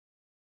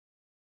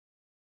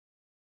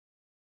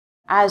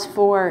As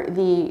for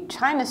the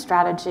China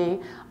strategy,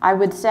 I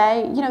would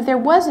say, there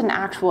was an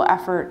actual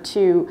effort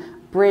to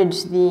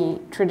bridge the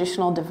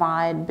traditional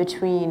divide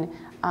between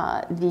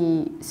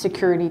the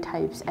security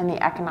types and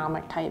the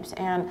economic types.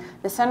 And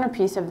the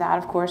centerpiece of that,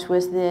 of course,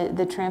 was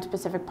the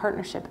Trans-Pacific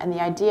Partnership and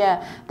the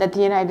idea that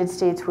the United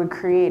States would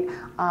create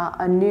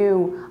a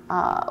new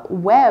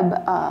web,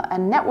 a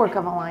network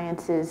of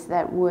alliances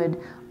that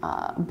would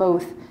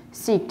both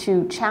seek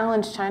to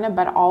challenge China,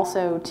 but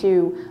also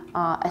to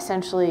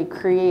essentially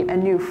create a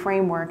new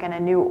framework and a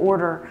new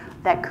order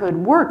that could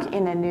work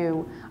in a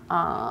new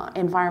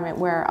environment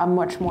where a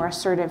much more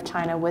assertive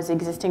China was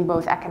existing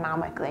both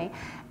economically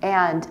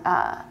and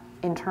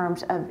in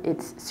terms of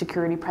its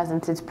security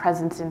presence, its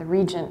presence in the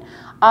region.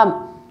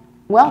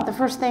 Well, the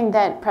first thing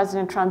that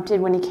President Trump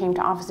did when he came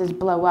to office is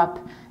blow up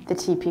the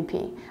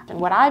TPP. And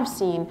what I've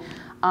seen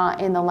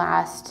in the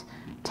last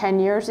 10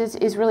 years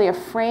is really a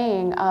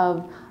fraying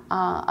of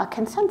a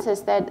consensus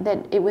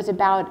that it was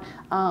about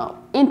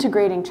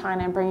integrating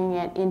China and bringing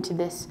it into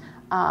this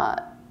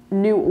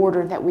new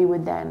order that we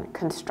would then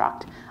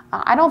construct.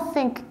 I don't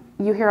think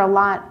you hear a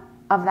lot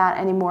of that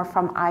anymore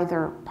from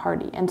either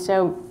party. And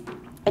so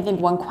I think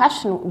one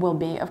question will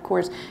be, of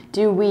course,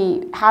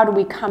 how do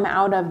we come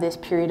out of this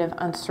period of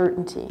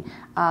uncertainty?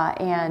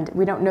 And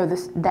we don't know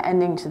the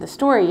ending to the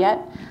story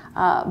yet,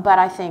 but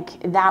I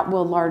think that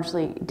will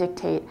largely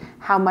dictate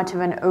how much of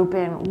an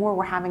open war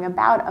we're having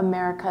about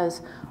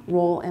America's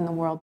role in the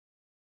world.